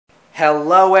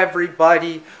Hello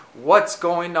everybody, what's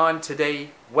going on today?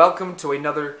 Welcome to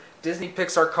another Disney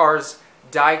Pixar Cars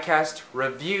diecast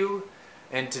review,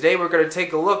 and today we're going to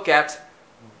take a look at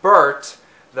Bert,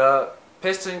 the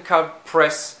Pistoncup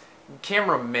press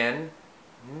cameraman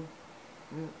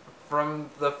from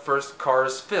the first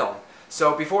Cars film.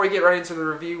 So before we get right into the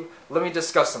review, let me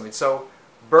discuss something. So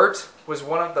Bert was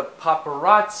one of the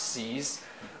paparazzis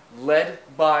led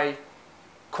by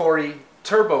Corey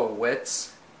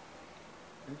Turbowitz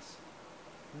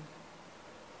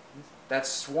that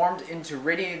swarmed into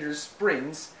Radiator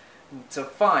Springs to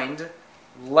find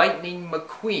Lightning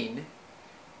McQueen,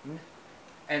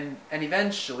 and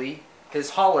eventually his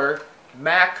hauler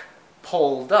Mac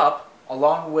pulled up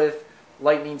along with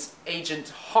Lightning's agent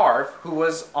Harv, who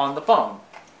was on the phone.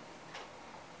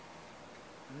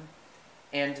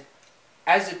 And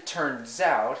as it turns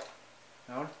out,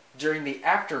 during the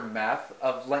aftermath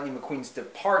of Lightning McQueen's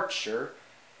departure,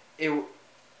 it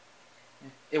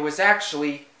was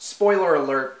actually, spoiler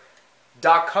alert,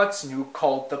 Doc Hudson who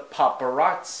called the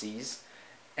Paparazzis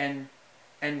and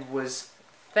was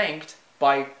thanked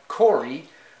by Corey,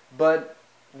 but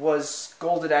was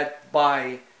scolded at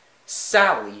by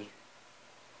Sally.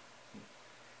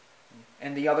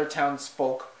 And the other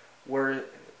townsfolk were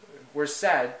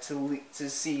sad to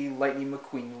see Lightning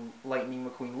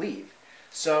McQueen leave.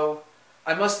 So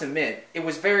I must admit, it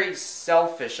was very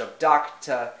selfish of Doc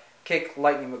to kick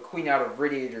Lightning McQueen out of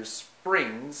Radiator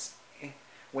Springs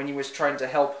when he was trying to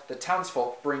help the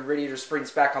townsfolk bring Radiator Springs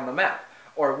back on the map.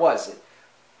 Or was it?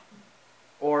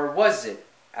 Or was it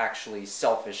actually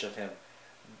selfish of him?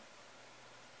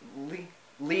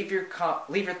 Leave your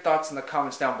thoughts in the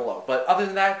comments down below. But other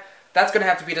than that, that's going to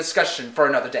have to be a discussion for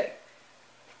another day.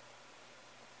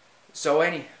 So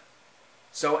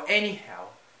anyhow,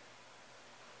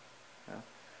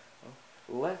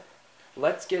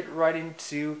 let's get right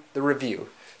into the review.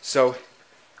 So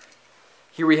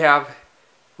here we have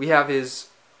his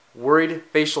worried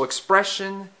facial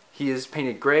expression. He is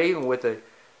painted gray, and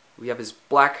we have his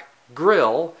black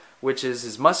grill, which is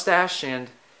his mustache, and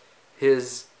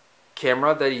his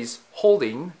camera that he's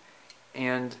holding,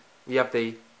 and we have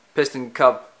the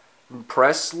Pistoncup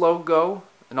press logo,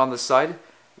 and on the side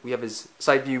we have his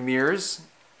side view mirrors,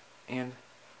 and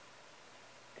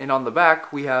on the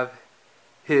back we have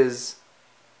his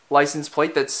license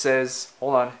plate that says,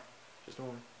 hold on, just a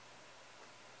moment,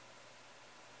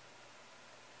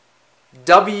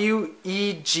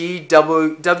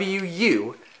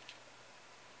 WEGWU,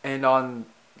 and on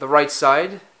the right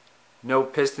side, no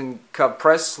Pistoncup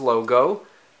press logo,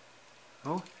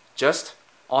 just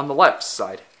on the left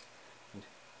side,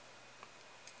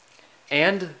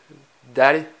 and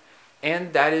that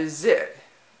is it.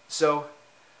 So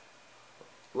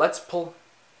let's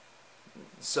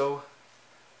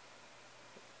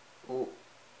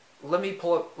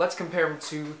compare them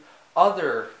to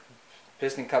other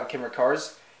Pistoncup camera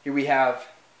cars. Here we have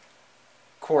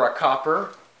Cora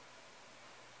Copper,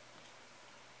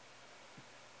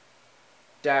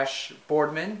 Dash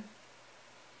Boardman,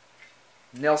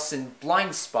 Nelson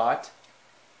Blindspot,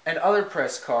 and other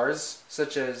press cars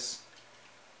such as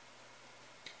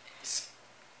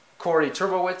Corey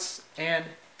Turbowitz and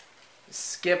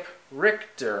Skip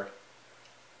Richter.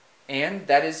 And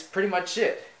that is pretty much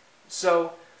it.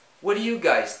 So, what do you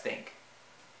guys think?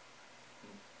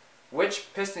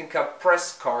 Which Pistoncup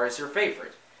press car is your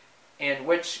favorite? And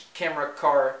which camera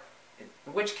car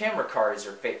is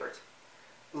your favorite?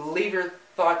 Leave your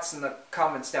thoughts in the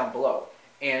comments down below.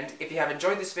 And if you have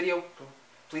enjoyed this video,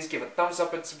 please give a thumbs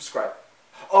up and subscribe.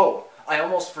 Oh, I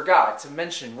almost forgot to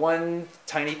mention one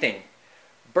tiny thing.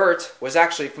 Bert was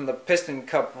actually from the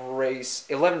Pistoncup Race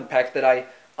 11 pack that I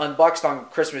unboxed on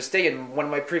Christmas Day in one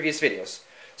of my previous videos.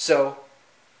 So,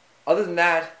 other than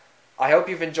that, I hope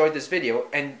you've enjoyed this video.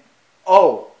 And,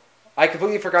 oh, I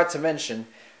completely forgot to mention,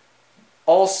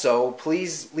 also,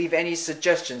 please leave any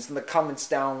suggestions in the comments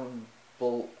down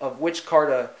below of which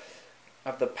car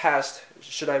of the past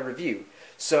should I review.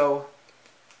 So,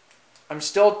 I'm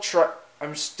still trying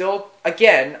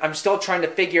to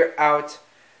figure out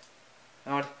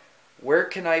where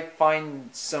can I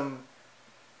find some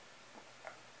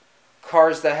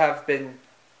cars that have been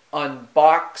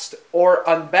unboxed or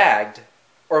unbagged,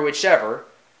 or whichever.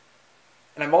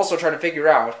 And I'm also trying to figure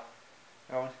out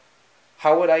how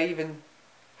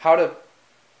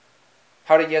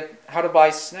to buy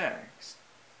snacks.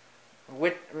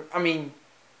 Or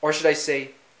should I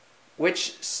say,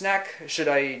 which snack should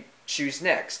I choose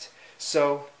next?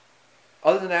 So,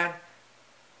 other than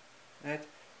that,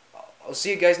 I'll see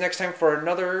you guys next time for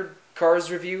another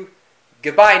Cars review.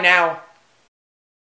 Goodbye now.